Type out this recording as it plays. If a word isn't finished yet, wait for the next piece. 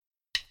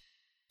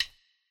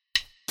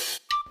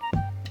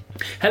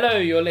Hello,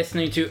 you're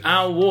listening to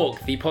Our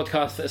Walk, the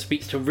podcast that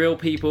speaks to real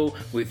people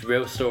with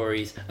real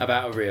stories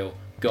about a real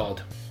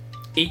God.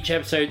 Each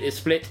episode is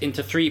split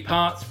into 3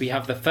 parts. We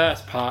have the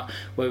first part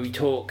where we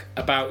talk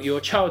about your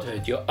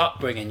childhood, your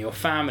upbringing, your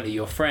family,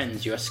 your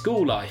friends, your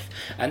school life,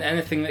 and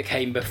anything that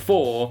came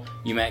before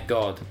you met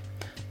God.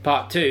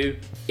 Part 2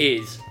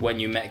 is when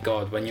you met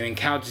God, when you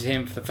encountered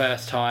him for the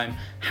first time,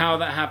 how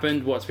that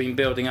happened, what's been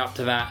building up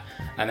to that.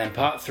 And then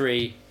part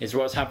 3 is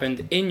what's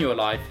happened in your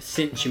life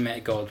since you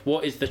met God.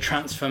 What is the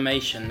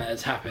transformation that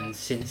has happened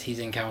since he's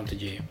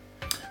encountered you?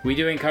 We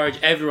do encourage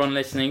everyone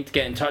listening to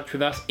get in touch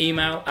with us.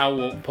 Email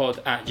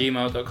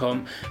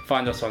ourwalkpod@gmail.com.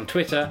 Find us on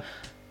Twitter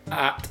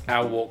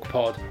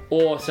 @ourwalkpod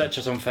or search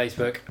us on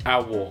Facebook,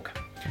 Our Walk.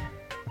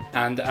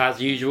 And as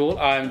usual,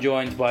 I am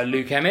joined by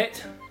Luke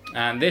Emmett.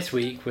 And this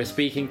week we're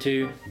speaking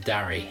to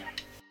Darry.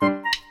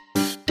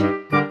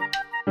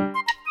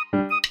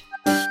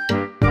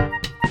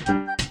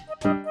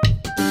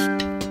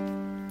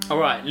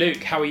 Alright,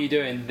 Luke, how are you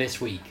doing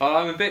this week? Oh,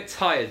 I'm a bit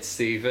tired,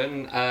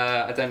 Stephen.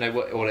 I don't know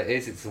what it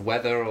is. It's the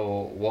weather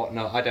or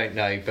whatnot. I don't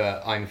know,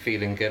 but I'm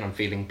feeling good. I'm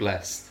feeling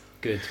blessed.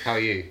 Good. How are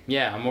you?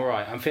 Yeah, I'm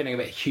alright. I'm feeling a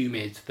bit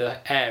humid. The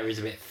air is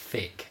a bit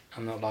thick.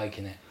 I'm not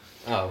liking it.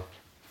 Oh.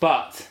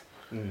 But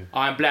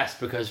I'm blessed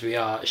because we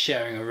are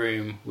sharing a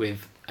room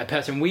with a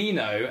person we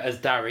know as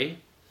Darry,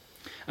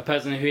 a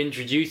person who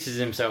introduces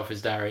himself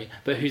as Darry,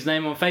 but whose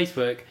name on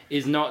Facebook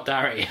is not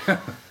Darry.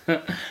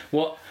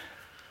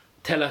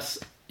 Tell us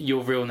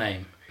your real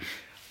name.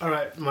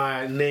 Alright,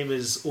 my name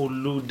is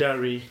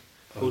Oludare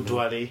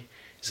Oduale.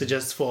 So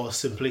just for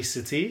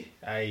simplicity,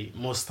 I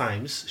most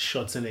times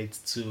shorten it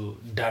to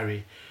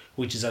Darry,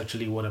 which is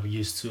actually what I'm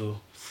used to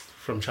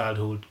from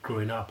childhood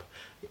growing up.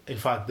 In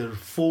fact, the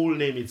full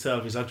name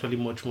itself is actually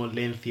much more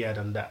lengthier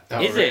than that. Oh,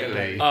 Is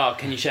really? it? Oh,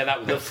 can you share that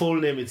with The us? full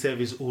name itself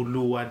is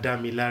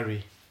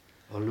Oluwadamilare.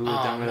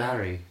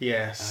 Oluwadamilare.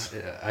 Yes.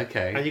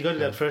 Okay. And you got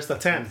it at first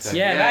attempt.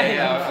 Yeah, that is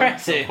I'm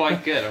impressive.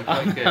 quite good. I'm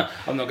quite good.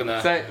 I'm not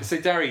gonna. So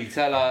Darry,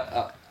 tell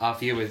our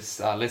viewers,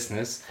 our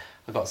listeners.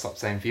 I've got to stop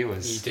saying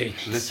viewers. You do.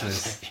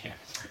 Listeners. Yeah.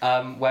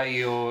 Where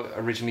you're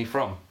originally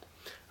from?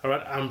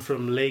 Alright, I'm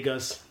from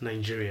Lagos,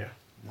 Nigeria.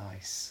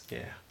 Nice.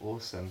 Yeah.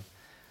 Awesome.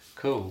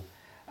 Cool.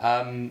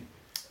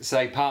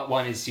 So part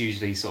 1 is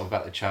usually sort of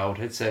about the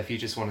childhood. So if you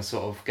just want to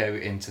sort of go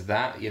into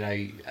that,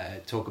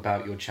 talk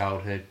about your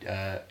childhood,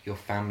 your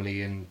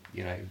family and,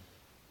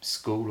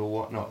 school or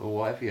whatnot, or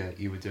whatever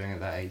you were doing at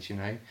that age,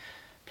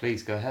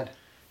 please go ahead.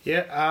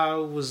 Yeah, I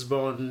was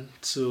born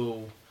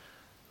into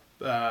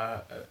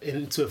a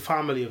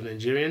family of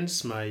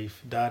Nigerians. My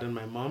dad and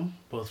my mom,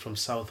 both from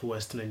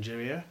southwest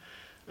Nigeria.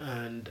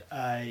 And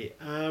I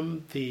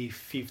am the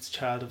 5th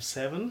child of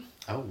 7.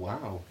 Oh,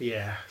 wow.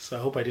 Yeah, so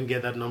I hope I didn't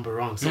get that number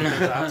wrong.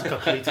 Sometimes I have to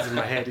calculate it in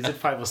my head. Is it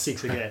 5 or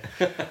 6 again?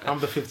 I'm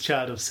the 5th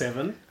child of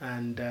 7.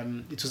 And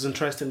it was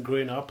interesting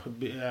growing up,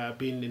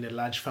 being in a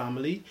large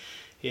family.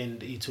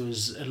 And it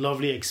was a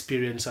lovely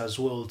experience as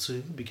well,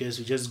 too, because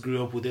we just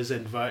grew up with this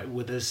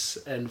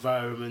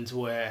environment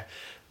where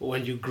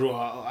when you grow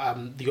up,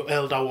 your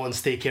elder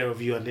ones take care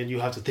of you, and then you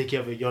have to take care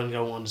of your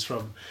younger ones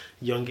from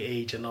young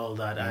age and all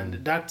that.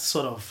 And that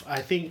sort of,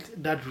 I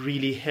think that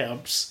really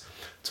helps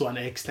to an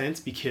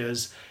extent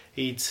because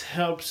it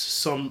helps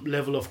some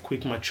level of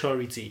quick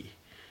maturity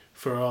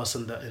for us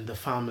in the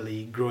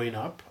family growing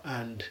up.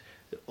 And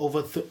all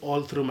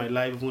through my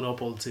life, even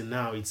up until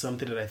now, it's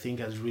something that I think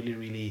has really,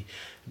 really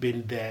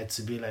been there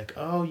to be like,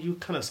 oh, you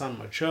kind of sound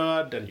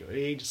mature than your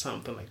age,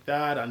 something like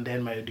that. And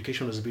then my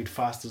education was a bit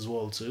fast as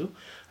well too.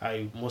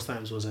 I most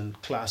times was in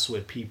class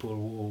with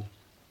people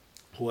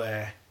who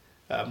were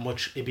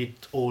a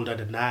bit older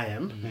than I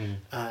am,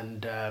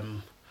 and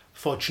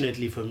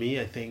fortunately for me,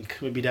 I think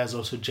maybe that's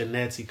also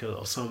genetical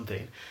or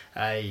something.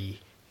 I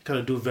kind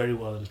of do very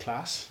well in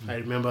class. I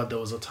remember there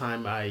was a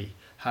time I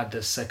had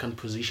the second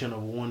position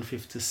of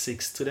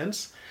 156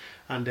 students,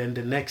 and then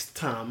the next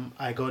term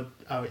I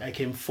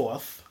came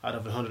 4th out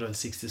of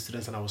 160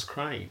 students, and I was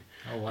crying.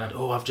 Oh, wow.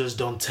 And, I've just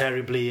done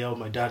terribly.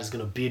 My dad is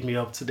going to beat me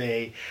up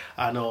today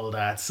and all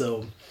that.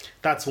 So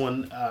that's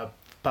one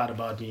part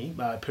about me.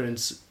 My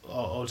parents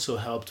also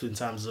helped in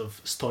terms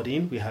of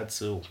studying. We had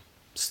to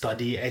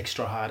study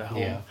extra hard at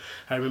home. Yeah.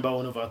 I remember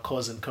one of our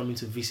cousins coming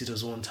to visit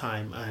us one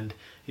time, and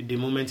the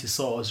moment he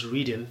saw us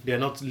reading, they're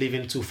not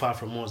living too far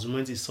from us. The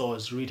moment he saw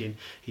us reading,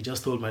 he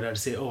just told my dad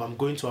to say, I'm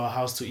going to our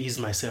house to ease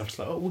myself. It's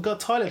like, we got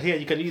toilet here,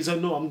 you can use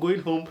it. No, I'm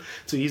going home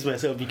to ease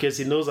myself, because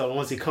he knows that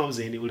once he comes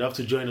in, he would have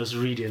to join us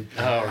reading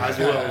as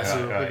well.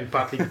 So maybe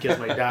partly because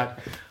my dad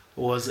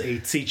was a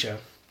teacher.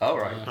 All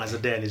right. As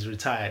of then, he's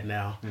retired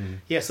now.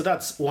 Yeah, so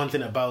that's one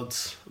thing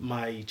about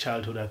my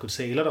childhood, I could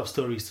say. A lot of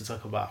stories to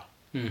talk about.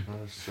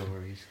 Those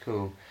stories,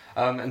 cool.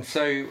 And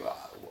so,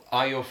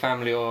 are your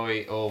family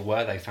or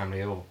were they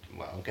family or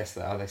well, I guess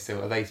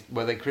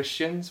were they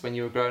Christians when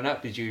you were growing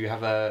up? Did you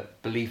have a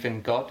belief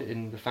in God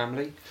in the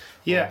family?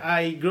 Yeah,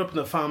 I grew up in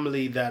a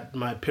family that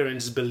my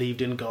parents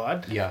believed in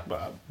God. Yeah.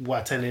 We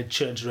attended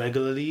church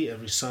regularly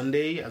every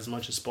Sunday as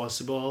much as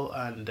possible,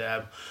 and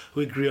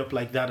we grew up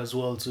like that as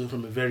well too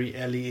from a very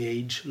early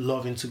age,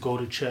 loving to go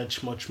to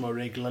church much more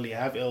regularly.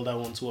 I have elder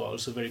ones who are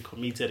also very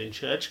committed in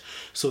church,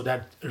 so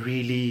that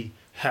really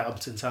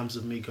helped in terms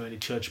of me going to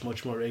church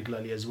much more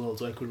regularly as well.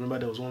 So I could remember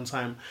there was one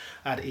time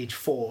at age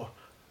 4,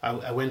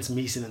 I went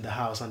missing in the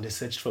house and they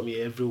searched for me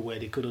everywhere.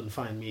 They couldn't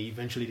find me.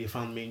 Eventually they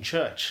found me in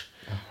church.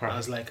 Right. I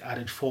was like at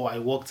age 4, I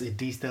walked a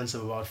distance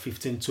of about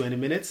 15-20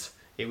 minutes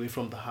away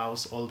from the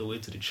house all the way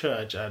to the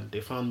church, and they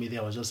found me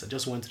there. I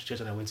just went to the church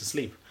and I went to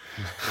sleep.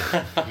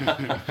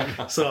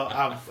 So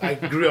I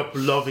grew up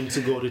loving to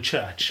go to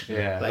church.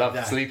 Yeah, like loved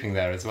that. sleeping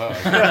there as well.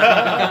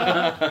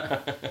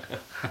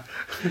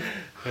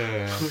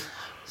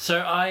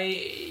 So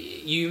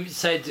you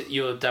said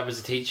your dad was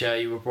a teacher,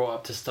 you were brought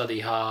up to study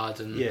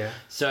hard, and Yeah.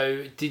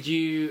 so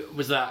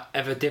was that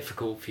ever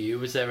difficult for you?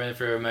 Was there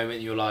ever a moment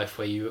in your life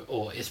where you,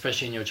 or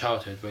especially in your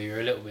childhood, where you were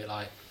a little bit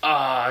like,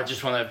 I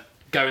just want to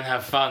go and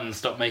have fun,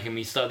 stop making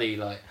me study,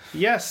 like?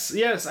 Yes,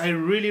 I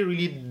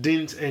really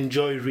didn't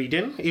enjoy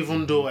reading,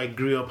 even though I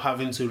grew up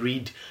having to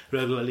read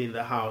regularly in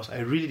the house. I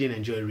really didn't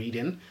enjoy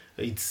reading.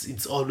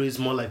 It's always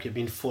more like you're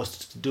being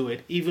forced to do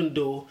it, even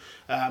though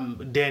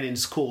then in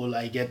school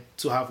I get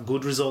to have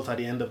good results at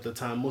the end of the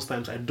term. Most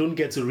times I don't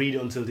get to read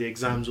until the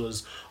exams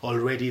was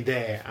already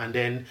there, and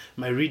then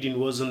my reading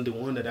wasn't the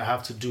one that I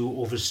have to do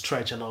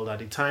overstretch and all that.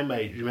 The time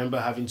I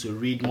remember having to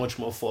read much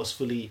more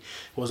forcefully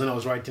was when I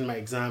was writing my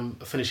exam,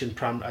 finishing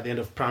at the end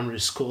of primary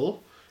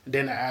school.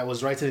 Then I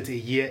was writing it a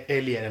year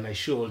earlier than I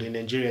should. In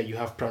Nigeria, you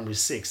have primary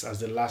 6 as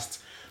the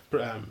last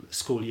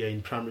school year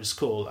in primary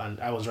school, and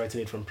I was writing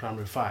it from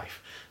primary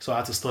 5. So I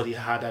had to study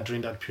harder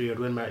during that period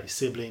when my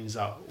siblings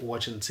are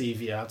watching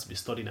TV. I had to be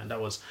studying, and that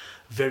was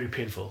very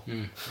painful.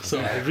 So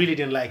I really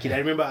didn't like it. I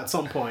remember at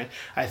some point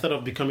I thought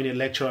of becoming a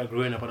lecturer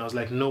growing up, and I was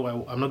like, no,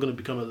 I'm not going to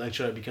become a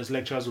lecturer, because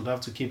lecturers would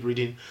have to keep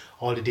reading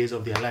all the days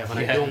of their life, and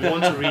I don't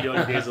want to read all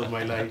the days of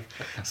my life.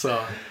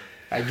 So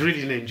I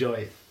really didn't enjoy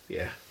it.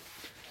 Yeah.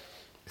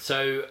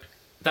 So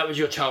that was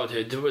your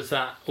childhood. Was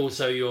that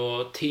also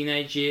your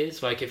teenage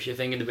years? Like, if you're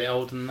thinking a bit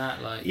older than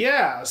that, like?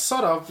 Yeah,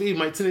 sort of. In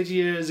my teenage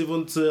years,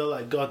 even till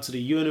I got to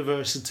the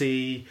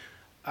university,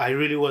 I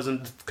really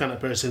wasn't the kind of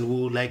person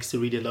who likes to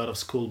read a lot of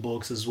school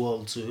books as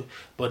well too.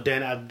 But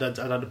then at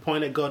the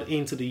point I got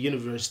into the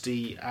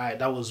university,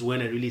 that was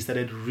when I really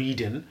started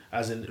reading,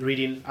 as in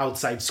reading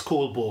outside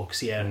school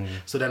books. Yeah.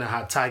 So then I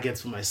had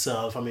targets for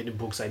myself. How many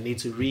books I need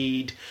to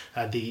read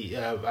I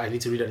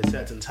need to read at a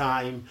certain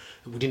time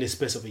within a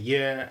space of a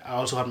year. I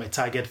also had my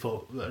target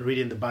for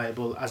reading the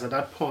Bible. As at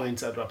that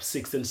point, at about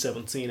 16,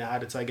 17, I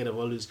had a target of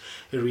always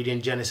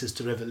reading Genesis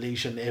to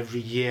Revelation every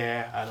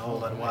year and all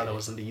that while I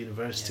was in the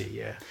university.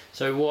 Yeah.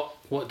 So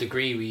what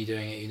degree were you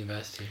doing at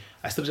university?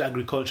 I studied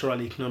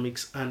agricultural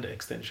economics and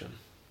extension.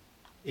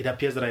 It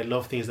appears that I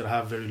love things that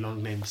have very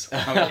long names.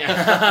 Like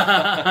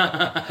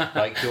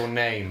your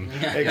name.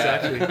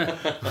 Exactly.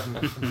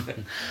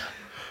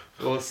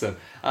 Awesome.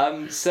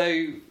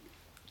 So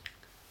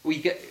we'll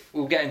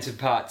get into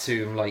part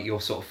 2, like your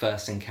sort of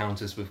first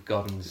encounters with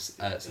God and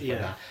stuff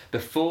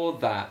like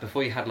that.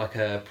 Before you had like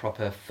a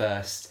proper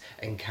first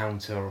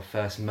encounter or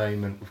first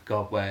moment with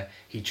God where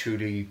he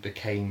truly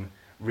became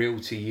real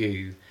to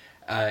you,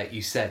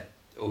 you said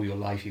all your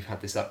life you've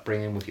had this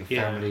upbringing with your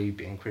family,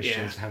 being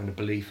Christians, having a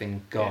belief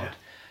in God.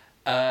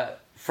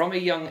 From a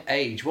young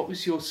age, what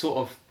was your sort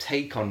of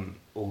take on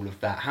all of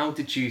that? How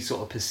did you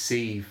sort of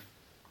perceive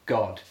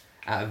God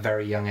at a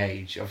very young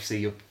age? Obviously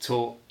you're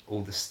taught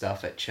all the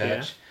stuff at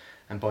church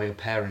and by your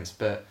parents,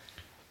 but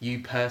you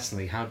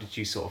personally, how did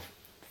you sort of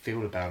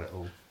feel about it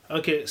all?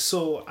 Okay,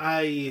 so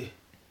I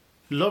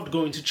loved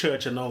going to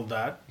church and all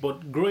that,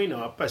 but growing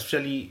up,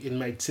 especially in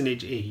my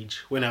teenage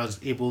age, when I was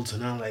able to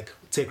now like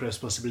take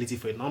responsibility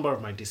for a number of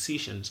my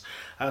decisions,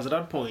 as at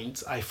that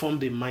point I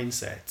formed a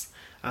mindset,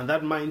 and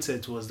that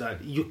mindset was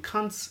that you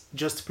can't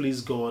just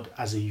please God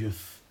as a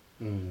youth.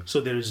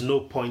 So there is no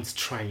point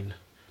trying.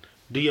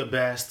 Do your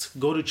best,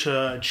 go to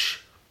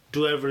church,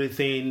 do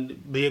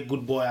everything, be a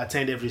good boy,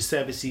 attend every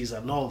services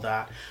and all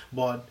that,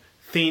 but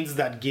things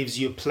that gives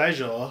you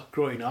pleasure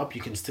growing up,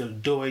 you can still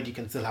do it. You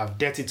can still have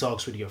dirty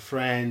talks with your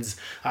friends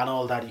and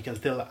all that. You can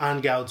still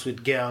hang out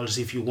with girls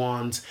if you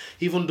want.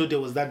 Even though there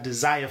was that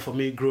desire for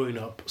me growing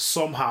up,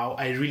 somehow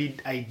I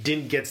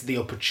didn't get the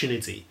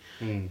opportunity.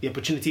 The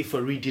opportunity for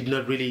read did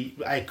not really.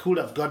 I could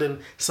have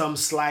gotten some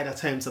slight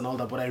attempts and all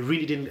that, but I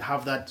really didn't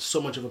have that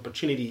so much of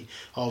opportunity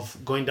of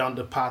going down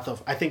the path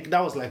of. I think that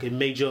was like a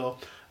major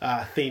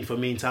thing for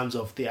me in terms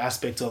of the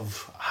aspect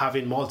of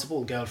having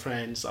multiple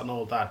girlfriends and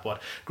all that.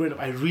 But growing up,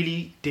 I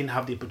really didn't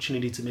have the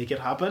opportunity to make it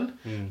happen.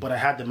 But I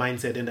had the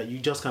mindset then that you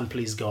just can't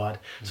please God.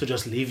 So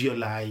just live your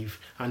life.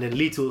 And then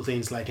little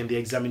things like in the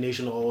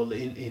examination hall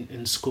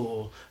in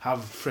school,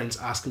 have friends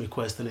ask me a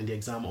question in the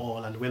exam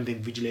hall. And when the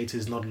invigilator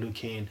is not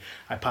looking,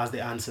 I pass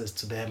the answers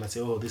to them. I say,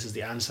 oh, this is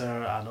the answer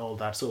and all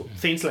that. So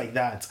things like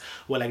that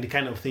were like the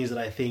kind of things that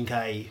I think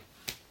I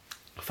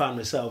found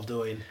myself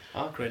doing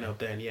growing up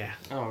then, yeah.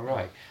 Oh,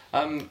 right.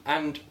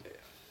 And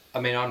I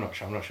mean, I'm not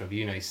sure if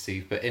you know,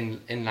 Steve, but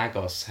in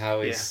Lagos,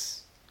 how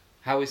is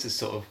the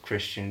sort of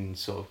Christian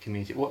sort of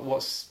community?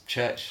 What's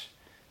church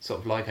sort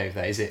of like over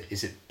there? Is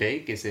it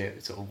big? Is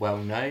it sort of well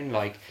known?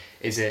 Like,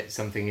 is it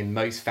something in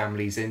most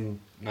families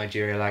in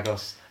Nigeria,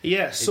 Lagos?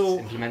 Yeah, so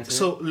implemented?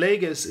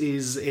 Lagos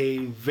is a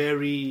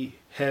very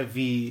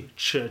heavy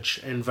church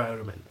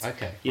environment.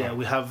 Okay. Yeah, right.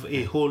 we have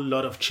a whole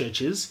lot of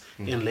churches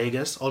in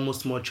Lagos,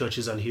 almost more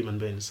churches than human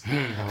beings.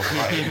 Oh,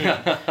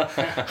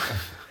 right.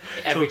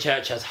 Every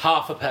church has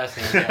half a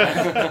person in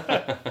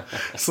there.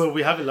 So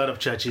we have a lot of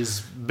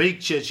churches, big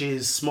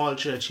churches, small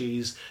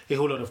churches, a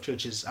whole lot of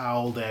churches are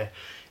all there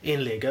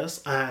in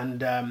Lagos.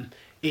 And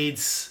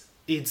it's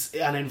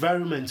an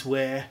environment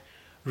where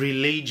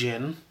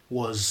religion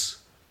was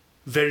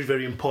very,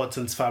 very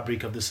important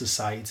fabric of the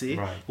society,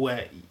 right.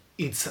 where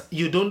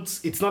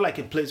it's not like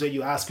a place where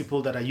you ask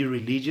people that, are you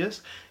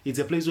religious? It's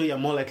a place where you're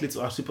more likely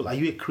to ask people, are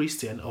you a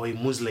Christian or a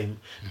Muslim?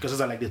 Because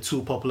those are like the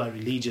two popular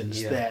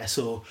religions there.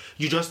 So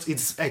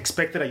it's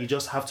expected that you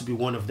just have to be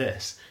one of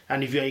this.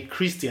 And if you're a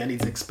Christian,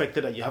 it's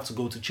expected that you have to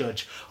go to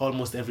church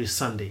almost every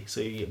Sunday.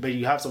 But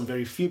you have some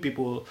very few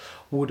people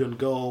who wouldn't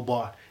go,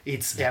 but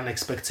it's an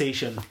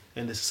expectation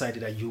in the society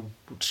that you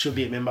should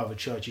be a member of a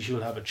church. You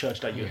should have a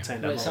church that you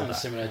attend. Well, it and all sounds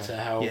that. similar to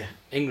how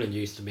England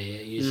used to be.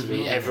 It used to be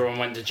Mm-hmm. everyone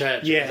went to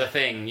church. Yeah. It was a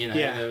thing, you know.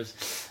 Yeah. There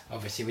was,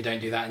 obviously, we don't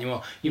do that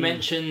anymore. You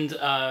mentioned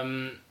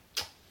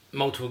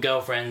multiple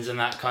girlfriends and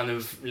that kind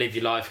of live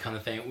your life kind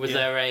of thing. Was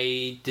there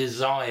a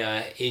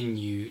desire in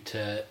you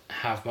to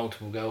have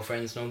multiple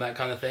girlfriends and all that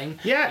kind of thing?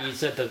 Yeah. You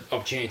said the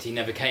opportunity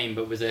never came,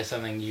 but was there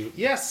something you...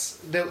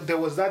 Yes, there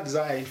was that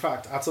desire. In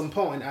fact, at some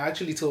point, I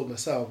actually told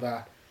myself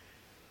that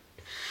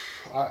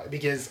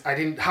because I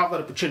didn't have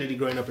that opportunity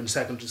growing up in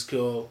secondary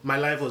school, my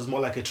life was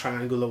more like a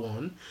triangular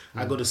one.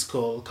 I go to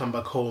school, come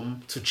back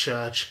home, to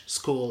church,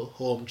 school,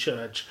 home,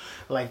 church,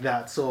 like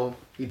that. So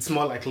it's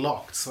more like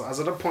locked. So at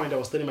that point, I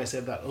was telling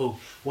myself that,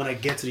 when I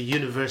get to the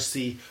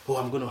university,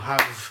 I'm going to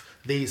have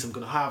this, I'm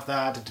going to have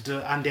that.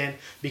 And then,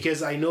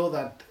 because I know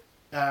that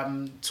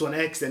to an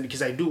extent,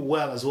 because I do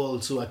well as well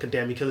too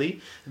academically,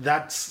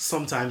 that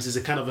sometimes is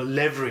a kind of a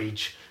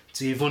leverage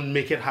to even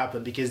make it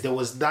happen, because there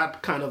was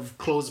that kind of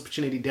closed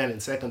opportunity then in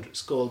secondary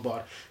school,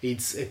 but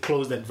it's a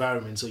closed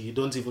environment, so you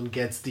don't even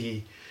get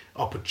the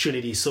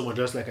opportunity so much,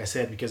 just like I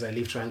said, because I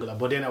live triangular.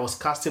 But then I was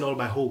casting all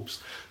my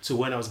hopes to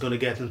when I was going to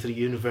get into the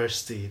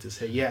university, to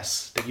say,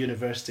 yes, the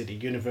university,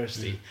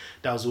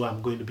 that was where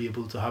I'm going to be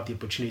able to have the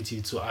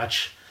opportunity to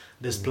hatch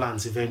these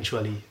plans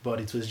eventually.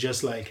 But it was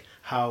just like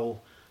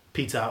how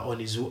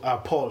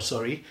Paul,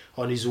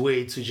 on his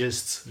way to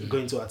just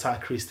going to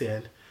attack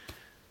Christian,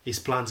 his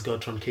plans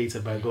got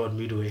truncated by God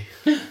midway.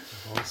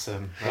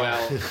 Awesome.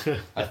 Well,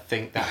 I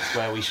think that's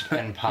where we should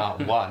end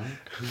part 1.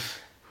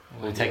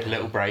 We'll take a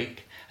little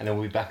break, and then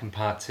we'll be back in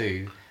part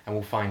 2, and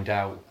we'll find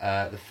out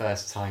the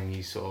first time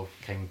you sort of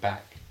came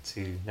back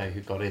to know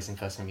who God is and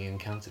first time you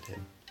encountered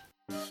him.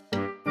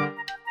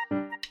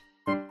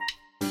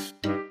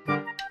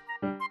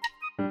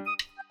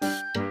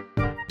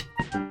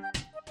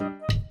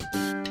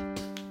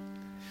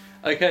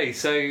 Okay,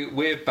 so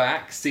we're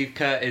back. Steve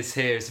Curtis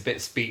here is a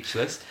bit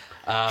speechless.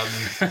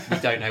 We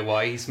don't know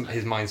why.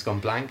 His mind's gone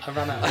blank. I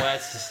ran out of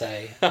words to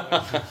say.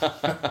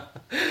 But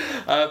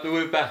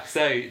we're back.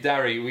 So,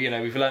 Dari,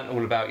 we've learnt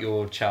all about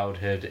your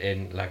childhood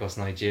in Lagos,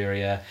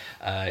 Nigeria,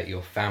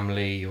 your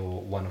family, you're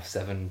one of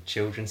 7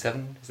 children.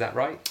 7, is that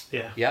right?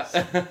 Yeah.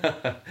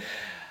 Yeah.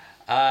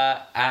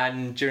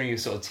 And during your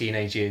sort of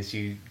teenage years,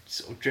 you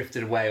sort of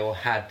drifted away or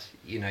had,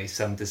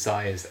 some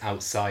desires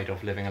outside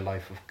of living a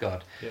life of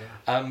God. Yeah.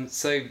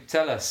 So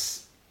tell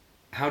us,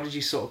 how did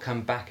you sort of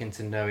come back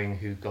into knowing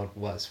who God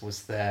was?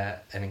 Was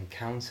there an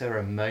encounter,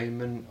 a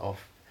moment of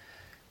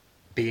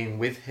being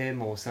with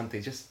him or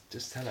something? Just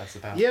tell us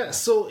about that. Yeah,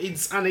 so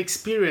it's an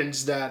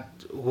experience that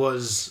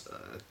was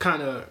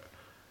kind of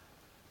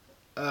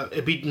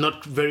a bit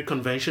not very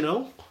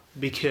conventional,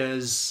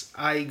 because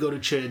I go to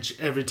church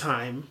every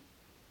time.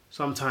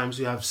 Sometimes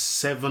we have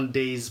 7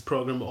 days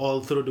program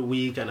all through the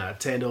week, and I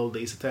attend all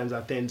days. Sometimes I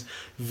attend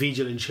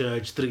vigil in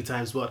church 3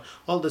 times. But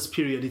all this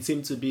period, it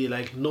seemed to be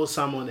like no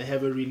sermon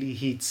ever really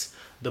hits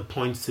the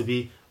point to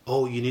be,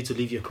 you need to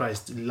live your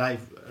Christ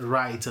life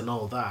right and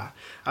all that.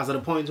 As at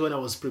the point when I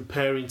was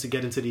preparing to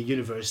get into the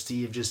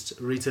university, I've just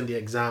written the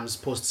exams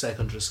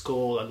post-secondary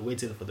school and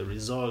waiting for the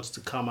results to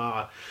come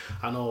out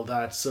and all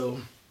that. So,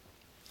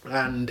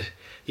 and,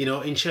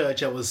 in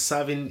church I was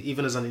serving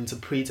even as an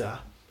interpreter.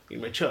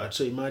 in my church.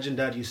 So imagine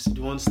that you're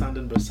the one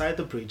standing beside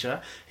the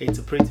preacher,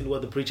 interpreting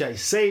what the preacher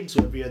is saying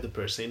to every other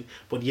person,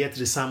 but yet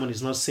the sermon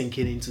is not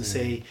sinking in to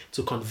say,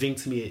 to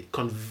convict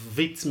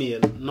me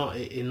not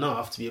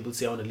enough to be able to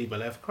say I want to live my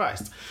life for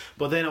Christ.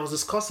 But then I was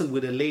discussing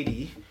with a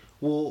lady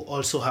who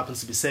also happens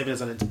to be serving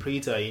as an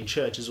interpreter in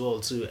church as well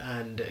too,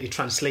 and a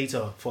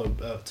translator for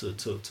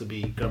to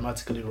be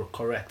grammatically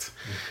correct.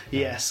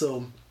 Yeah,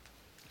 so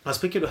I was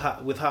speaking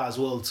with her as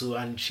well too,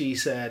 and she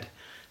said,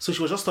 so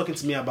she was just talking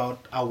to me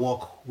about her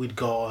walk with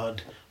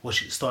God, what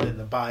she studied in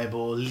the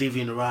Bible,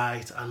 living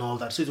right and all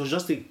that. So it was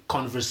just a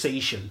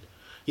conversation.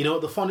 You know,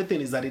 the funny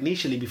thing is that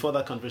initially, before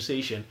that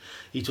conversation,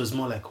 it was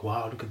more like,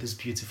 wow, look at this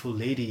beautiful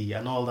lady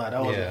and all that.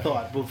 That was the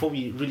thought before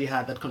we really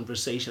had that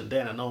conversation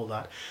then and all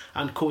that.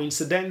 And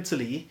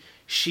coincidentally,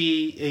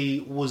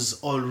 she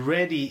was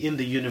already in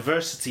the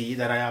university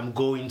that I am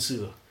going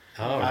to.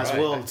 As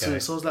well too.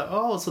 So I was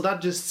like, so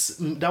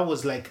that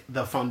was like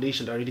the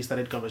foundation that really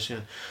started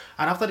conversation.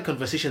 And after the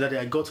conversation that day,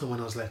 I got home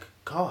and I was like,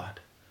 God,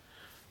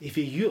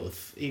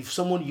 if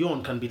someone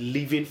young can be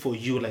living for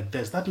you like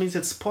this, that means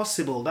it's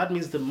possible. That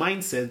means the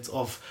mindset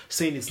of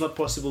saying it's not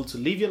possible to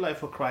live your life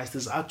for Christ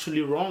is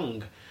actually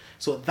wrong.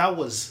 So that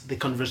was the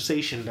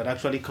conversation that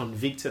actually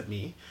convicted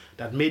me,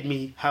 that made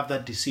me have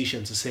that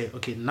decision to say,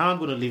 okay, now I'm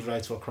going to live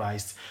right for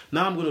Christ.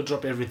 Now I'm going to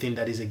drop everything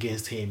that is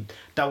against him.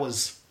 It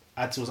was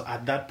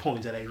at that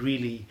point that I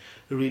really,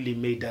 really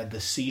made that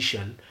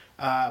decision.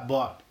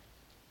 But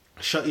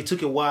it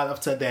took a while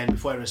after then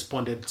before I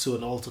responded to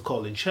an altar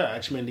call in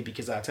church, mainly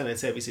because I attended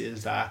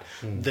services that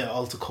the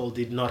altar call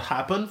did not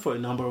happen for a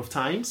number of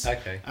times.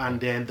 Okay. And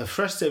then the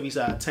first service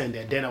I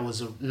attended, then I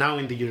was now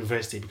in the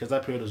university, because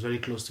that period was very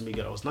close to me.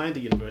 I was now in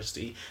the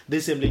university.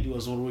 This same lady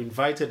was one who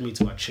invited me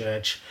to a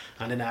church,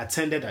 and then I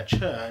attended a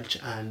church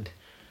and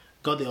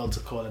got the altar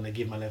call, and I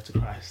gave my life to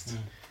Christ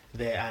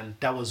there, and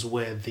that was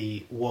where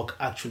the work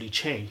actually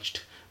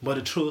changed. But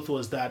the truth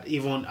was that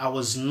even I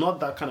was not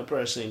that kind of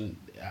person.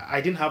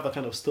 I didn't have that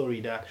kind of story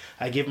that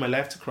I gave my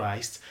life to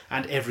Christ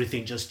and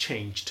everything just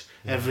changed.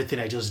 Everything,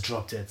 I just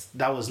dropped it.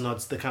 That was not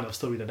the kind of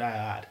story that I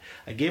had.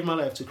 I gave my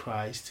life to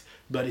Christ,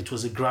 but it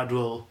was a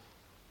gradual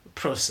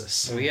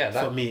process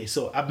for me.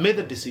 So I've made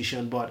the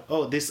decision, but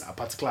this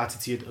particular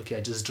attitude, okay,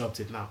 I just dropped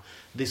it now.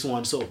 This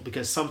one, so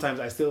because sometimes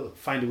I still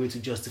find a way to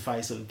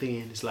justify some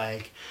things,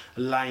 like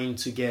lying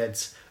to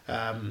get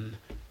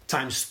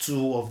times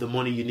 2 of the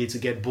money you need to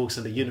get books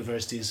in the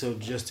university, so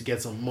just to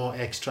get some more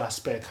extra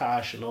spare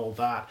cash and all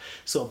that.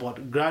 So,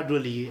 but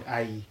gradually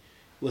I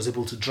was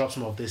able to drop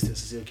some of these things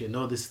and say, okay,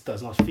 no, this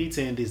does not fit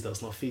in, this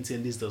does not fit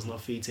in, this does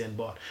not fit in.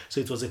 But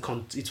so it was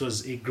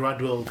a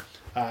gradual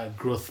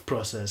growth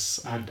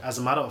process, and as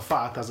a matter of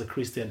fact, as a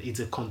Christian, it's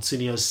a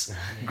continuous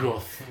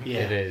growth. Yeah,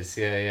 it is.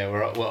 Yeah.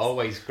 We're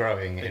always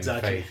growing in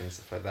faith and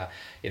stuff like that.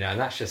 You know, and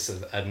that's just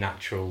a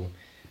natural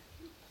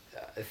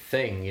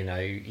thing. You know,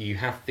 you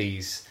have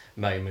these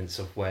moments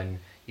of when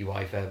you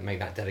either make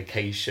that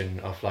dedication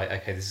of like,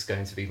 okay, this is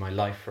going to be my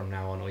life from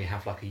now on, or you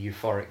have like a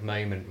euphoric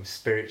moment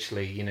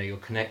spiritually, you know, you're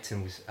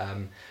connecting with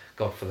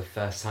God for the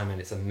first time and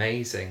it's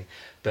amazing.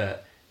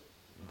 But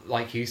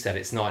like you said,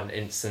 it's not an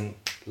instant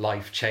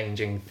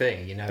life-changing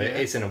thing, you know. It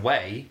is in a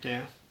way,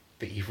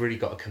 but you've really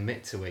got to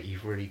commit to it.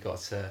 You've really got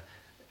to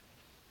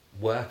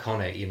work on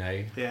it, you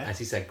know. As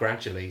you said,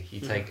 gradually. You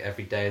take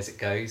every day as it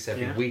goes,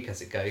 every week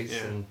as it goes,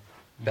 and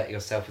bet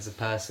yourself as a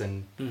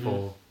person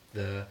for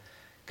the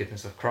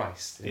goodness of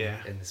Christ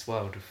in this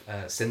world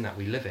of sin that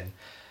we live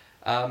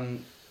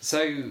in.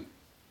 So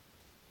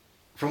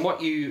from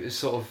what you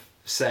sort of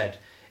said,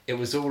 it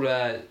was all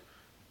a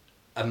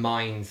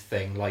mind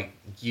thing. Like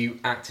you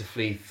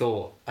actively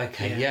thought,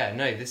 okay,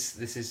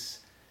 this is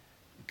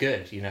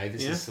good, you know,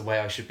 this is the way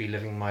I should be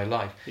living my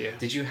life.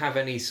 Did you have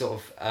any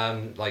sort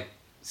of like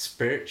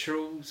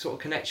spiritual sort of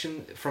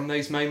connection from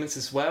those moments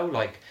as well?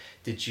 Like,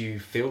 did you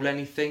feel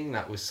anything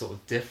that was sort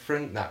of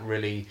different, that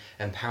really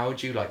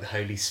empowered you, like the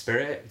Holy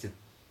Spirit?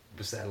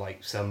 Was there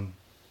like some,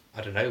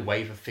 I don't know,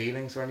 wave of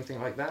feelings or anything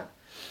like that?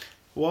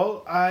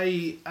 Well,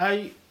 I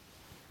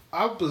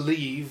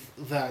believe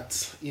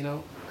that, you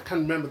know, I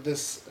can't remember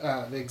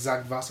the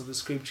exact verse of the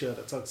scripture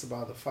that talks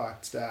about the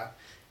fact that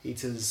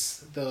it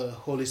is the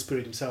Holy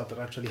Spirit himself that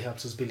actually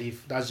helps us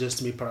believe. That's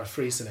just me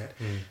paraphrasing it.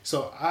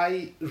 So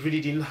I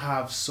really didn't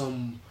have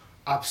some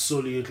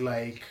absolute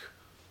like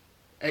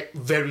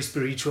very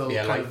spiritual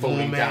kind like of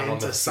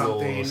moment or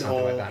something,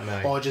 like that,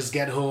 no. Or just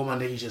get home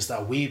and then you just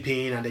start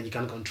weeping and then you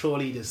can't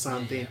control it or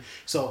something.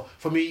 So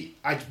for me,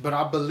 I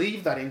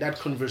believe that in that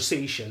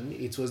conversation,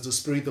 it was the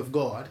Spirit of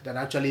God that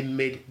actually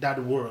made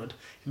that word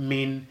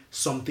mean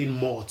something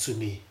more to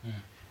me,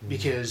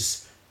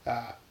 because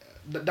that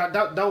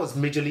was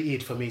majorly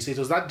it for me. So it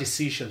was that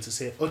decision to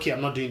say, okay,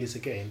 I'm not doing this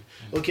again.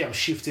 Okay, I'm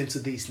shifting to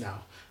this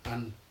now,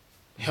 and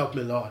help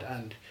me, Lord.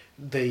 And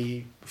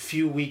the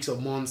few weeks or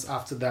months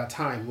after that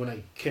time when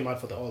I came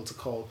out for the altar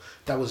call,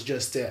 that was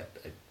just it.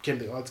 I came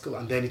to the altar call,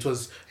 and then it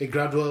was a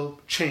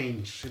gradual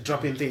change,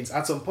 dropping things.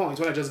 At some point,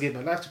 when I just gave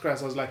my life to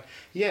Christ, I was like,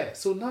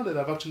 so now that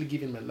I've actually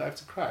given my life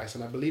to Christ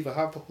and I believe I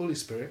have the Holy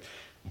Spirit,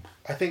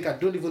 I think I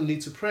don't even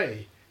need to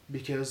pray,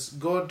 because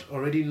God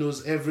already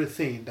knows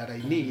everything that I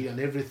need and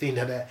everything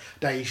that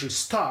He should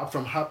stop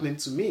from happening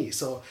to me.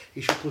 So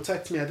He should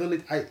protect me.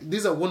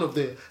 These are one of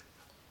the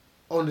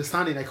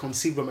understanding I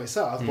conceived of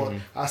myself, but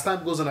as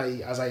time goes on,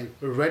 as I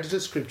read the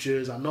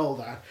scriptures and all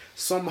that,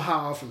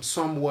 somehow from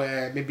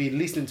somewhere, maybe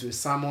listening to a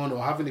sermon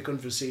or having a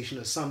conversation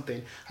or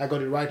something, I got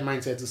the right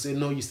mindset to say,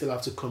 no, you still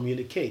have to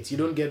communicate. You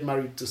don't get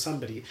married to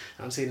somebody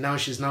and say, now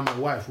she's now my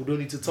wife, we don't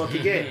need to talk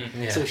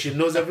again. So she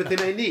knows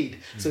everything I need.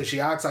 So she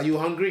asks, are you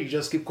hungry? You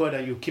just keep quiet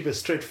and you keep a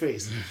straight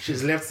face.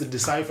 She's left to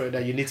decipher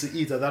that you need to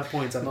eat at that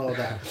point and all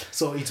that.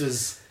 So it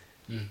was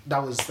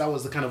that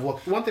was the kind of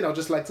work. One thing I would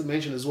just like to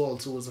mention as well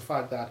too was the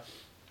fact that,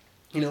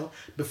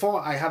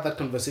 before I had that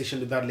conversation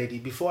with that lady,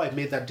 before I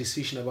made that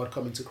decision about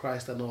coming to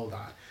Christ and all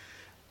that,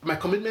 my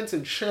commitment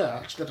in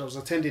church that I was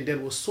attending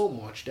then was so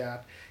much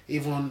that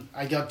even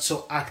I got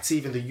so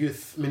active in the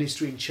youth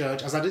ministry in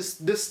church. As at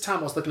this time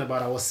I was talking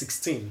about, I was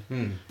 16.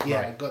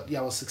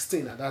 I was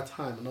 16 at that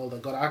time and all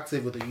that. Got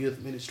active with the youth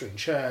ministry in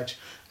church,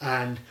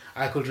 and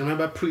I could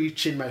remember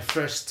preaching my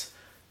first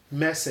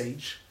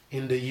message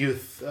in the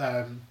youth.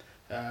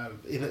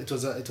 It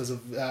was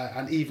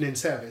an evening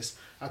service.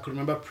 I could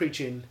remember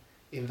preaching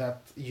in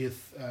that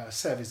youth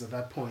service at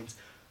that point,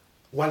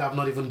 while I've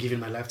not even given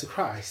my life to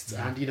Christ,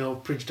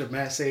 and preached a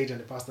message, and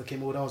the pastor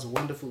came over. That was a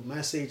wonderful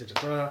message,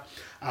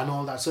 and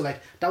all that. So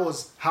that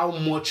was how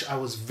much I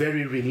was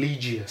very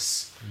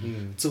religious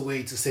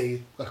to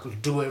say I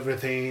could do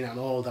everything and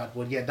all that.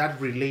 But that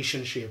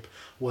relationship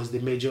was the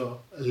major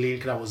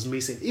link that was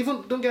missing.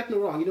 Even, don't get me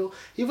wrong,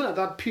 even at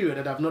that period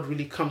that I've not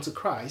really come to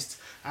Christ,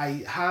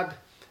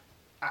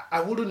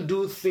 I wouldn't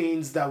do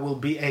things that will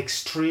be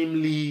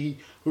extremely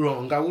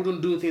wrong. I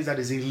wouldn't do things that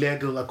is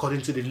illegal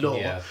according to the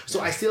law. So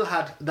I still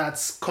had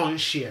that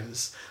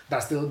conscience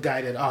that still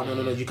guided,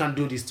 no, you can't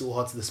do this to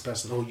hurt this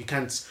person, or you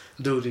can't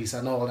do this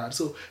and all that.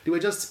 So they were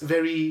just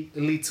very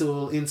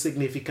little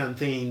insignificant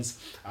things.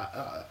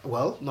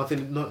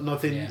 Nothing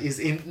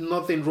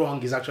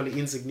wrong is actually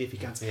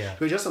insignificant. There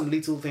were just some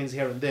little things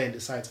here and there in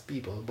the sight of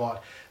people,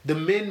 but the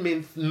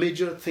main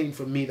major thing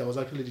for me that was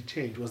actually the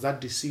change was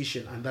that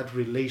decision and that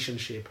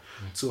relationship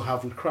to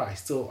have with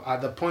Christ. So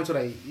at the point when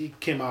I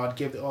came out,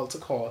 gave the altar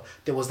call,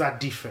 there was that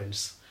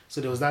difference.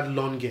 So there was that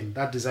longing,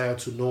 that desire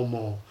to know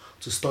more,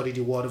 to study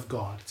the Word of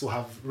God, to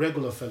have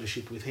regular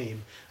fellowship with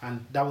Him,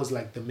 and that was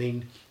the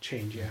main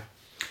change.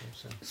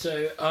 Awesome.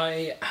 So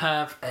I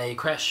have a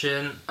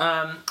question.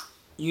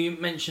 You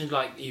mentioned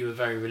you were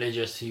very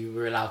religious, you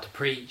were allowed to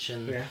preach,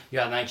 and you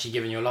hadn't actually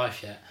given your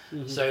life yet.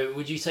 So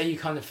would you say you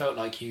kind of felt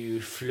like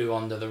you flew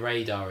under the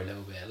radar a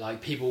little bit?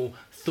 Like people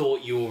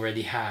thought you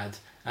already had,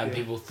 and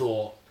people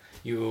thought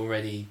you were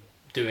already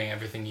doing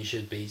everything you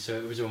should be. So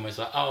it was almost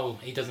like,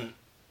 he doesn't,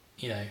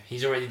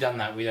 he's already done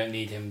that. We don't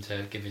need him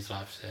to give his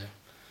life to.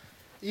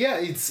 Yeah,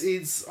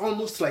 it's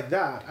almost like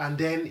that. And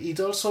then it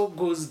also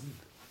goes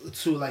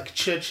to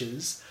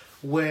churches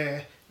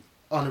where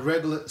on a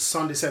regular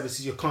Sunday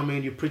services, you come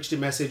in, you preach the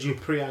message, you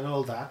pray and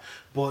all that,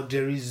 but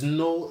there is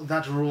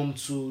that room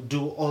to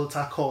do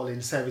altar call in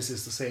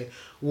services to say,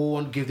 we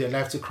won't give their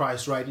life to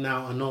Christ right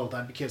now and all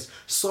that, because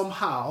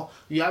somehow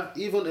you have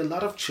even a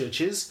lot of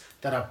churches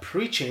that are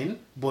preaching,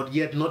 but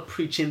yet not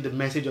preaching the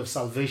message of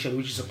salvation,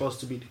 which is supposed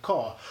to be the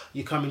core.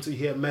 You come in to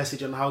hear a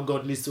message on how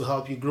God needs to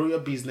help you grow your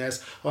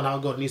business, on how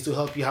God needs to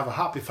help you have a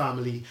happy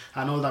family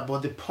and all that.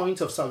 But the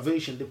point of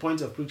salvation, the point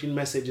of preaching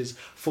messages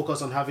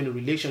focused on having a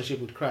relationship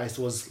with Christ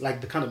was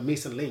the kind of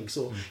missing link.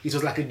 So it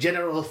was a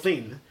general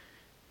thing.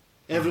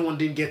 Everyone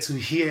didn't get to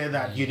hear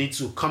that you need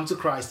to come to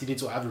Christ, you need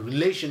to have a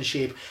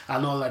relationship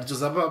and all that. It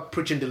was about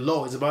preaching the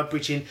law. It's about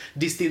preaching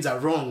these things are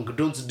wrong,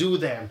 don't do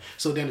them.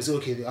 So then it's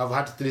okay, I've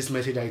had this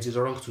message that it is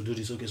wrong to do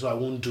this, okay, so I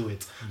won't do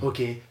it.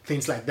 Okay,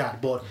 things like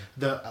that. But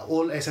the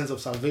whole essence of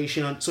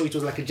salvation, so it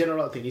was a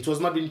general thing. It was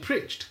not being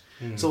preached.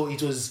 So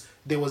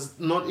there was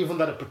not even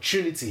that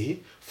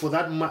opportunity for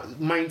that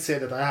mindset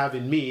that I have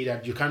in me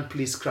that you can't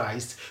please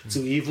Christ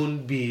to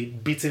even be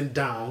beaten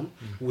down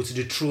with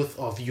the truth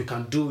of you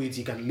can do it,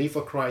 you can live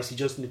for Christ, you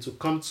just need to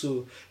come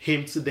to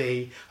Him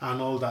today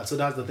and all that. So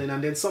that's the thing.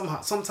 And then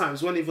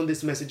sometimes when even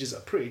these messages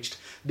are preached,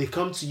 they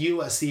come to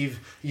you as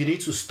if you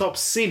need to stop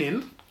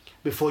sinning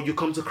before you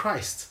come to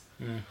Christ.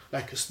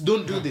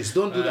 Don't do this,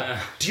 don't do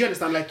that. Do you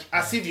understand?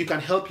 As if you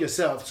can help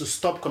yourself to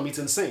stop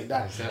committing sin.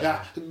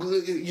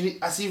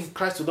 As if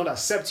Christ will not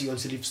accept you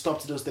until you've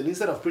stopped those things.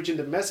 Instead of preaching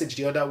the message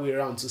the other way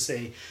around to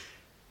say,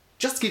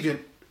 just give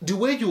the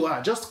way you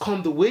are, just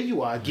come the way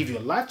you are, give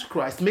your life to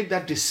Christ, make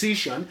that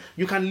decision.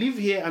 You can live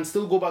here and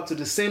still go back to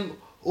the same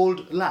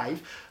old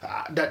life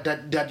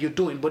that you're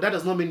doing, but that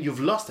does not mean you've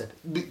lost it.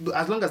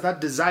 As long as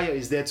that desire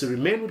is there to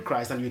remain with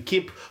Christ and you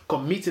keep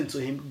committing to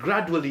Him,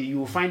 gradually you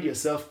will find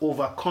yourself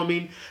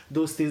overcoming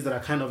those things that are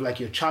kind of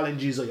your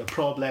challenges or your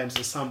problems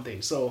or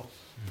something. So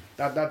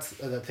That's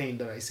the thing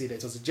that I see. That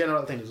it was a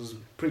general thing. It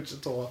wasn't preached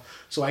at all.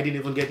 So I didn't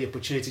even get the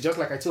opportunity. Just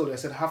like I told you, I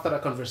said after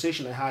that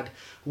conversation I had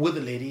with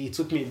the lady, it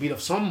took me a bit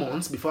of some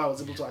months before I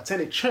was able to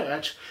attend a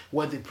church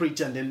where they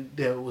preach, and then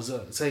there was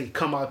a say,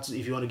 come out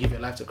if you want to give your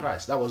life to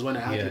Christ. That was when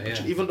I had the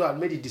opportunity. Even though I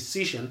made a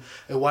decision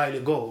a while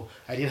ago,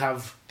 I didn't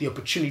have the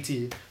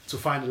opportunity to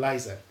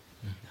finalize it.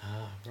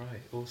 Ah,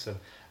 right, awesome.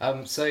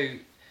 So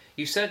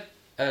you said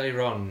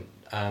earlier on,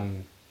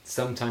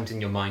 sometimes in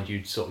your mind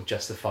you'd sort of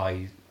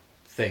justify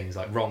things,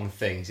 like wrong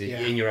things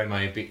in your own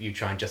mind, but you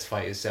try and justify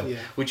it yourself.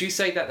 Would you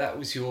say that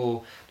was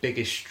your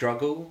biggest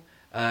struggle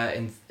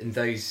in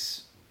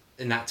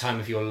that time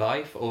of your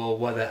life, or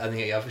were there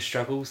any other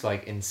struggles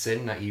like in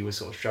sin that you were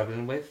sort of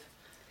struggling with?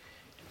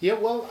 Yeah,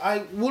 well,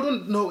 I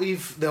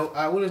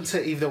wouldn't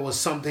say if there was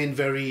something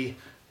very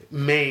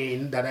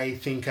main that I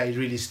think I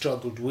really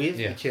struggled with,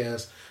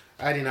 because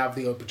I didn't have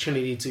the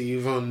opportunity to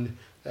even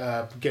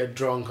get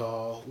drunk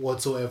or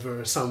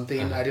whatsoever or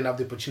something. I didn't have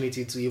the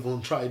opportunity to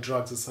even try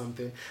drugs or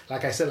something.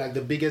 Like I said, like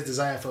the biggest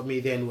desire for me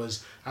then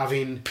was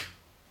having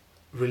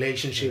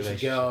relationships with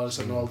girls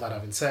and all that,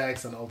 having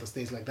sex and all those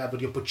things like that. But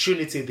the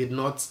opportunity did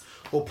not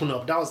open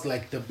up. That was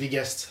like the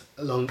biggest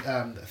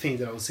thing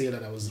that I would say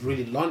that I was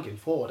really longing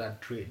for,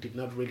 that did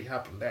not really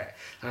happen there.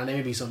 And then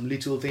maybe some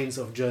little things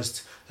of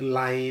just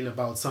lying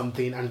about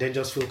something and then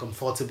just feel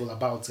comfortable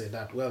about it,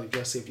 that, well, you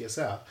just saved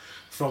yourself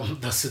from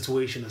the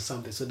situation or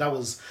something. So that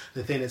was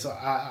the thing. So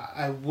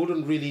I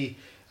wouldn't really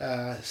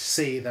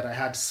say that I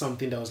had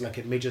something that was like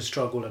a major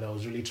struggle that I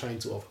was really trying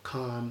to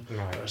overcome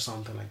or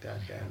something like that.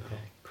 Yeah, no.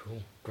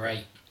 Cool.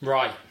 Great.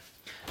 Right.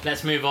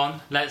 Let's move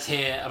on. Let's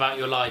hear about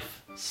your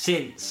life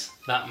since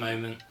that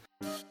moment.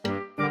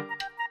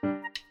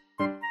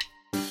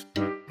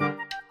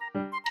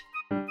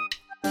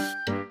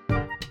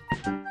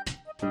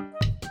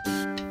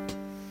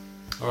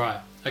 All right.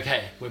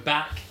 Okay, we're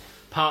back.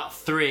 Part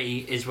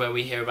 3 is where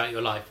we hear about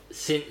your life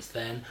since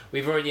then.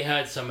 We've already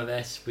heard some of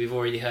this. We've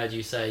already heard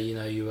you say,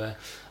 you were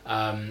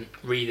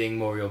reading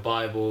more of your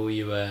Bible.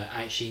 You were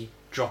actually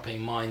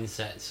dropping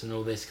mindsets and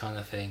all this kind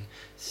of thing.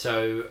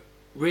 So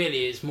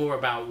really it's more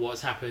about what's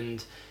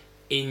happened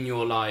in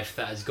your life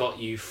that has got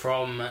you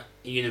from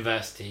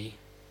university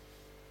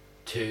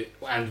to,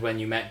 and when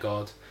you met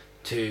God,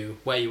 to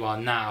where you are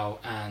now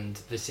and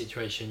the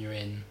situation you're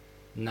in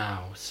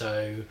now.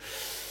 So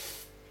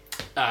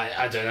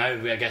I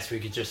don't know, I guess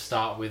we could just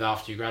start with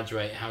after you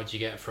graduate. How did you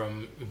get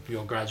from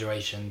your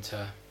graduation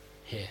to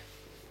here?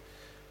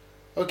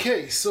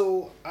 Okay,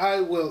 so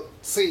I will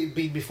say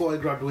before I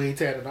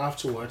graduated and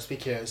afterwards,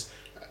 because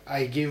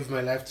I gave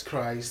my life to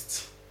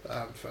Christ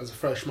as a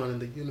freshman in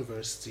the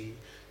university.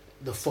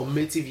 The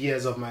formative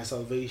years of my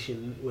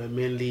salvation were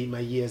mainly my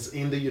years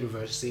in the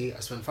university. I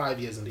spent 5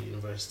 years in the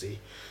university.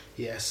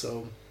 Yeah,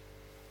 so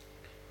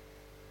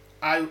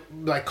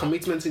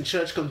commitment in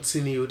church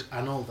continued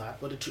and all that,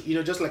 but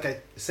just like I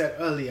said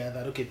earlier,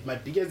 that okay, my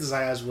biggest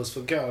desires was for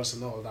girls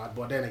and all that,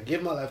 but then I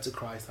gave my life to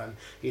Christ, and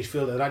it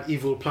felt that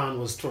evil plan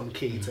was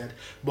truncated.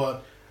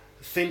 But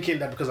thinking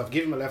that because I've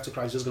given my life to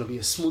Christ, it's just going to be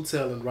a smooth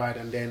sailing ride,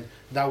 and then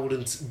that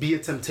wouldn't be a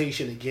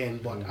temptation again.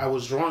 But I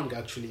was wrong,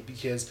 actually,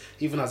 because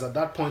even as at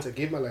that point I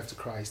gave my life to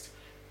Christ,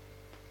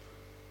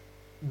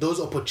 those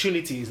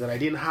opportunities that I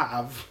didn't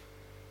have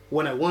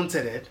when I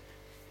wanted it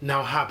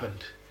now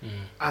happened.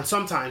 And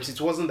sometimes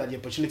it wasn't that the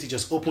opportunity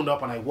just opened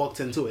up and I walked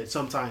into it.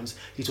 Sometimes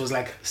it was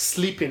like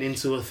slipping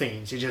into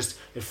things. You're just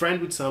a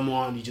friend with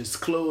someone, you just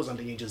close, and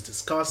then you're just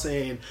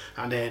discussing,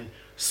 and then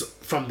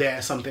from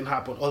there something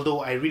happened.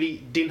 Although I really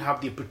didn't have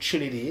the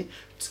opportunity,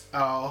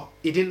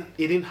 it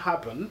didn't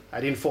happen.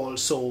 I didn't fall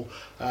so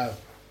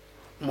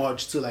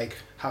much to like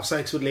have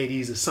sex with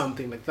ladies or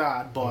something like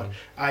that, but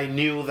I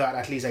knew that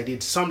at least I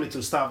did some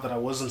little stuff that I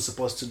wasn't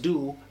supposed to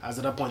do at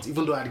that point,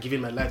 even though I had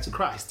given my life to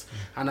Christ.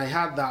 And I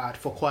had that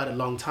for quite a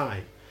long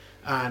time,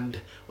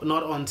 and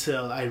not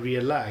until I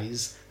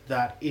realized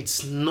that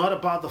it's not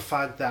about the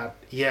fact that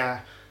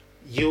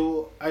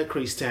you are a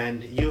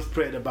Christian, you've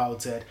prayed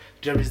about it.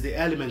 There is the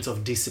element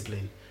of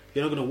discipline.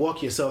 You're not going to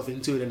walk yourself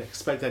into it and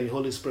expect that the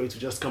Holy Spirit will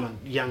just come and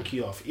yank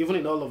you off. Even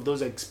in all of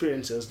those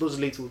experiences,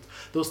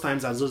 those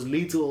times as those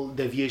little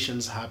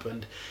deviations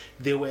happened,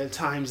 there were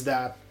times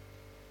that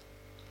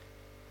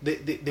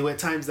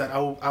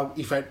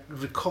if I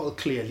recall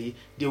clearly,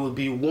 there will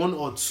be 1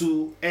 or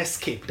 2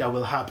 escape that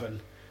will happen,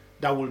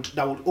 that would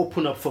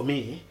open up for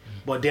me,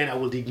 but then I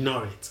will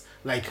ignore it.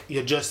 Like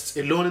you're just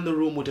alone in the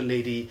room with a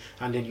lady,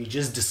 and then you're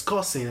just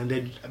discussing, and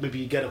then maybe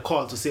you get a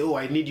call to say, "Oh,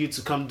 I need you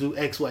to come do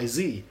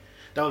XYZ."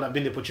 That would have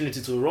been the opportunity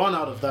to run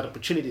out of that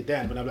opportunity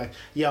then. But I'm like,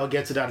 yeah, I'll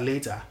get to that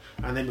later.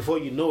 And then before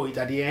you know it,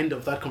 at the end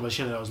of that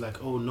conversation, I was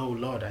like, oh no,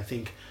 Lord, I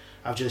think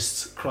I've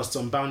just crossed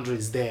some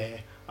boundaries there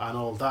and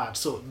all that.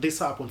 So this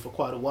happened for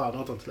quite a while,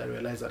 not until I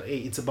realized that, hey,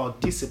 it's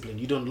about discipline.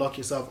 You don't lock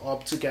yourself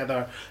up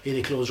together in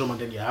a closed room, and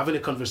then you're having a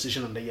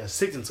conversation, and then you're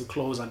sitting too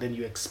close, and then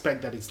you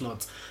expect that it's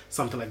not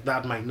something like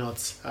that might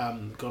not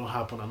gonna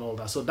happen and all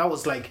that. So that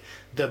was like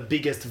the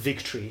biggest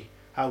victory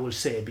I will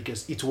say,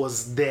 because it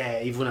was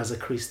there even as a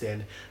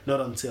Christian, not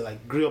until I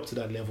grew up to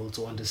that level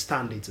to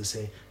understand it, to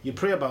say you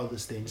pray about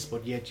these things,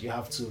 but yet you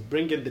have to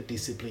bring in the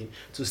discipline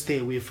to stay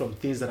away from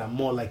things that are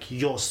more like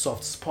your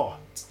soft spot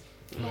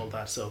and all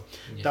that. So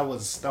that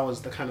was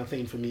the kind of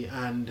thing for me.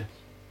 And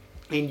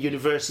in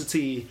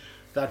university,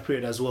 that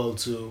period as well,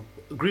 to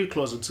grew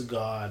closer to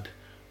God,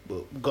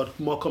 got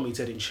more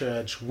committed in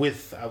church.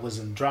 I was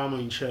in drama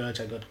in church.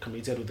 I got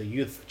committed with the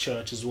youth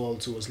church as well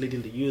too. I was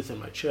leading the youth in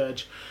my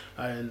church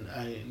and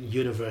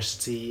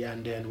university.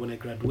 And then when I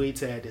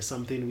graduated, there's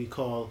something we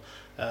call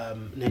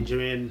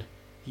Nigerian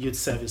Youth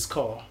Service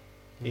Corps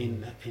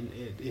in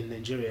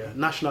Nigeria,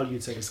 National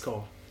Youth Service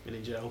Corps in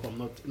Nigeria. I hope I'm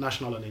not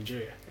national in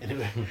Nigeria.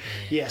 Anyway,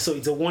 yeah. So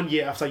it's a 1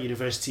 year after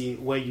university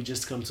where you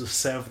just come to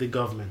serve the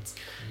government.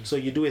 So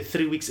you do a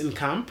 3 weeks in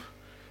camp,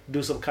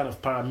 do some kind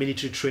of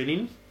paramilitary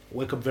training.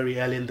 Wake up very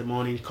early in the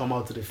morning, come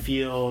out to the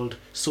field.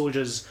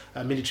 Soldiers,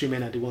 military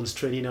men are the ones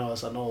training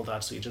us and all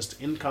that. So you're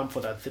just in camp for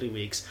that 3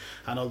 weeks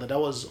and all that. That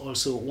was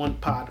also one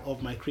part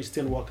of my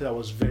Christian work that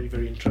was very,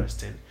 very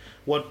interesting.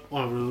 One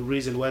of the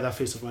reasons why that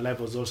phase of my life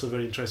was also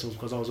very interesting was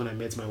because that was when I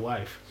met my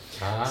wife.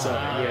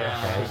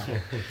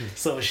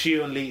 So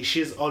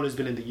she's always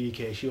been in the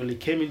UK. She only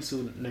came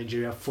into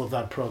Nigeria for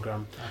that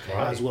program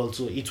as well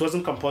too. It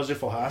wasn't compulsory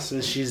for her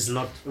since she's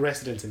not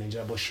resident in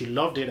Nigeria, but she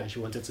loved it and she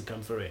wanted to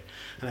come for it.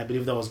 And I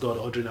believe that was God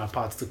ordering our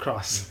paths to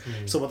cross.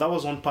 So, but that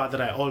was one part that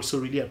I also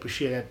really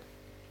appreciated.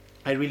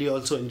 I really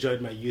also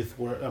enjoyed my youth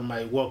work,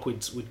 my work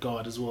with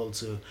God as well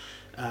too.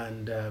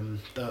 And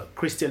the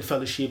Christian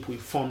fellowship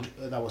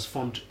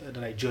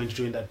that I joined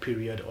during that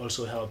period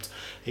also helped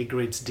a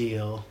great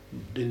deal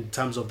in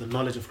terms of the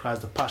knowledge of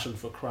Christ, the passion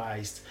for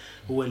Christ.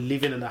 We were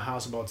living in a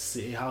house about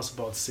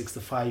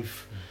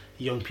 65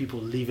 young people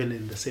living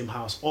in the same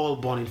house, all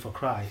burning for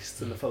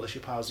Christ. In the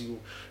fellowship house,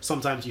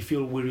 sometimes you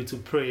feel weary to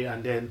pray,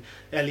 and then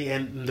early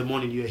in the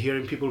morning you're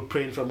hearing people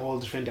praying from all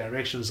different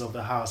directions of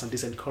the house, and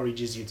this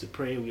encourages you to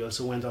pray. We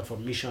also went out for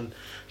mission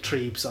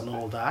trips and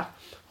all that.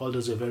 All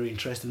those were very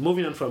interesting.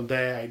 Moving on from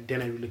there, I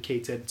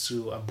relocated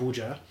to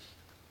Abuja.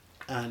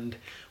 And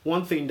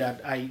one thing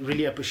that I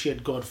really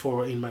appreciate God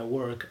for in my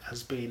work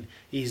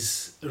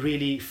is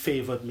really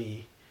favored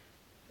me.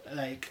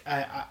 Like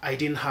I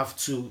didn't have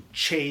to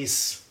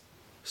chase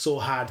so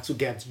hard to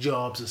get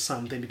jobs or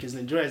something, because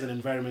Nigeria is an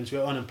environment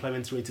where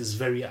unemployment rate is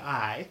very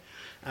high.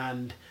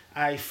 And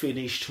I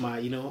finished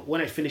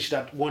when I finished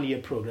that 1 year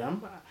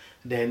program,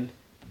 then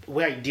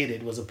where I did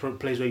it was a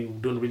place where you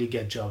don't really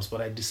get jobs. But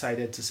I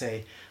decided to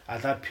say,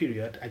 at that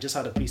period, I just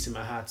had a peace in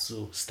my heart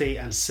to stay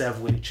and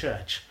serve with the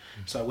church.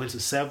 So I went to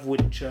serve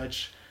with the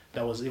church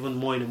that was even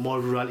more in a more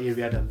rural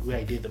area than where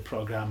I did the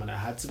program, and I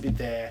had to be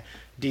there,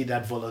 did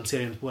that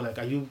volunteering. Well, like,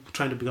 are you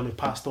trying to become a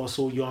pastor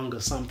so young or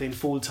something,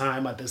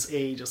 full-time at this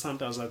age or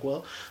something? I was like,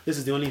 well, this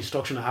is the only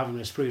instruction I have in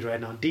my spirit right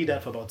now. Did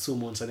that for about 2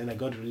 months, and then I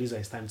got released.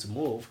 It's time to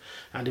move.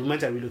 And the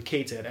moment I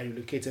relocated to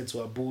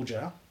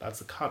Abuja. That's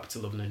the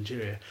capital of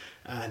Nigeria.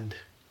 And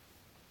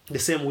the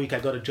same week I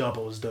got a job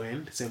I was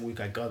doing. The same week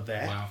I got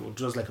there. Wow.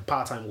 It was like a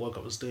part-time work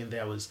I was doing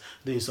there. I was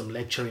doing some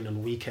lecturing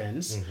on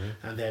weekends.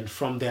 And then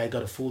from there I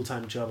got a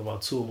full-time job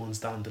about 2 months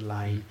down the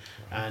line.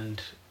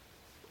 And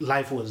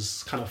life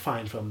was kind of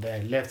fine from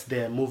there. Left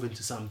there, moved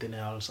into something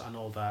else and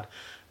all that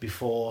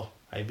before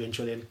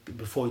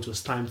it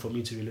was time for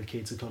me to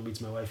relocate to come meet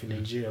my wife in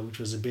Nigeria, which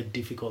was a bit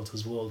difficult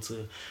as well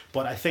too.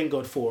 But I thank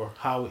God for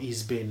how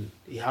he's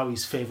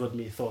favored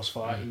me thus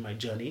far in my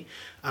journey.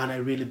 And I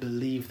really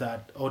believe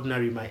that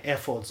my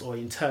efforts or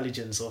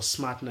intelligence or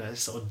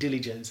smartness or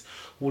diligence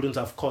wouldn't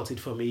have caught it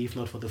for me if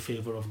not for the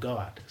favor of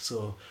God.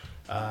 So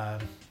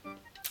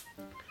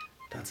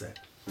that's it.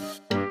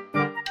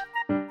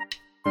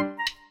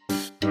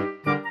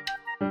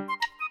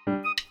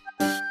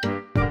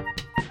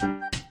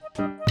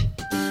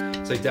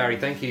 So Dari,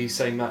 thank you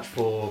so much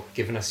for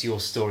giving us your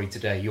story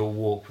today, your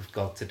walk with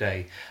God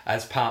today.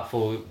 As part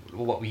for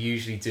what we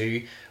usually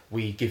do,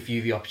 we give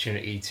you the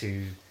opportunity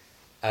to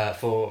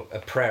for a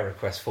prayer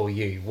request for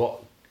you.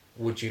 What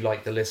would you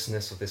like the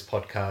listeners of this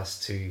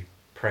podcast to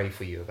pray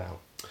for you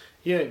about?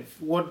 Yeah,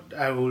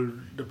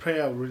 the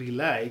prayer I would really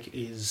like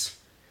is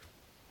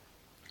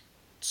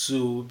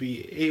to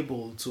be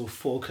able to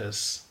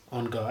focus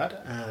on God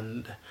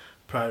and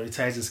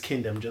prioritize His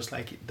kingdom, just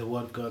like the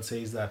word of God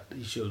says that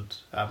you should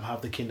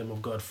have the kingdom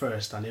of God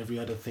first, and every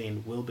other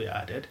thing will be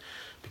added.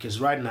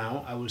 Because right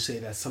now, I would say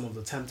that some of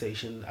the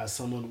temptation, as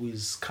someone who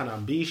is kind of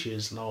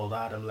ambitious and all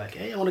that, I'm like,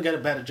 hey, I want to get a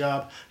better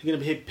job. You're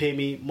going to pay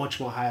me much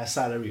more higher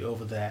salary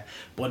over there.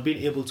 But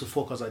being able to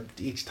focus at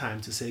each time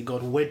to say,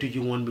 God, where do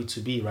you want me to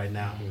be right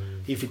now?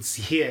 If it's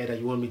here that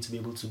you want me to be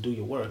able to do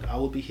your work, I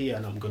will be here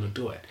and I'm going to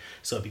do it.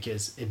 So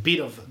because a bit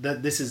of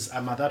that,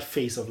 I'm at that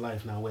phase of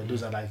life now where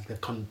those are like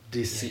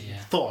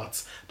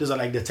thoughts. Those are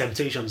like the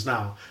temptations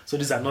now. So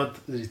these are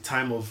not the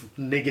time of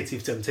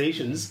negative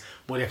temptations,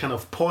 but they're kind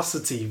of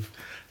positive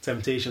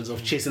temptations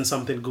of chasing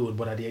something good,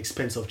 but at the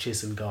expense of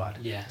chasing God.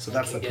 Yeah. So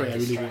that's the prayer I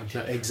really want.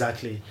 distracted.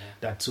 Exactly. Yeah.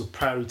 That to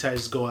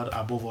prioritize God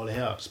above all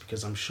else,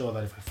 because I'm sure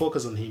that if I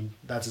focus on Him,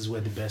 that is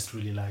where the best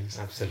really lies.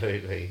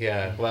 Absolutely,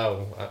 yeah.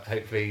 Well,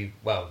 hopefully,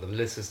 the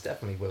listeners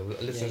definitely will.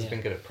 The listeners yeah. have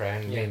been good at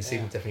praying. Me and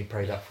Stephen definitely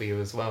pray that for you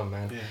as well,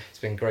 man. Yeah. It's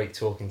been great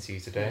talking to you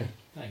today.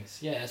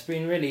 Thanks. Yeah, it's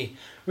been really,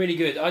 really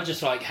good. I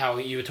just like how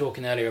you were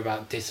talking earlier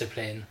about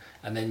discipline,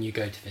 and then you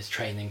go to this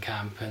training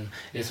camp, and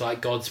it's like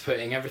God's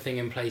putting everything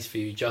in place for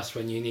you just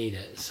when you need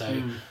it.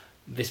 So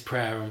this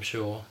prayer, I'm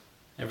sure,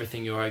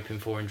 everything you're hoping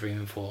for and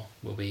dreaming for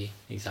will be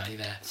exactly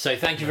there. So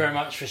thank you very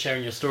much for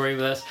sharing your story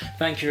with us.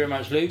 Thank you very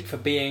much, Luke, for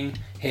being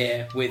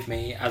here with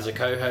me as a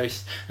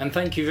co-host. And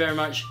thank you very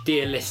much,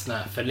 dear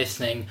listener, for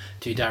listening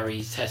to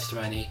Darry's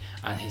testimony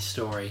and his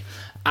story.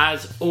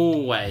 As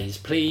always,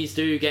 please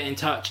do get in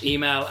touch.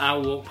 Email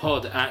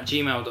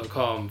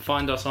ourwalkpod@gmail.com.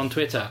 Find us on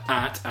Twitter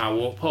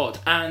 @ourwalkpod,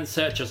 and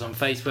search us on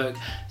Facebook.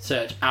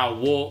 Search Our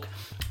Walk,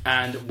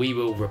 and we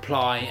will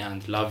reply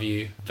and love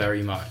you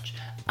very much.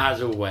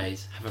 As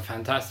always, have a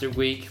fantastic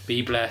week.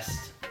 Be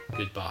blessed.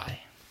 Goodbye.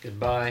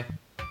 Goodbye.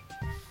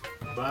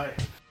 Bye.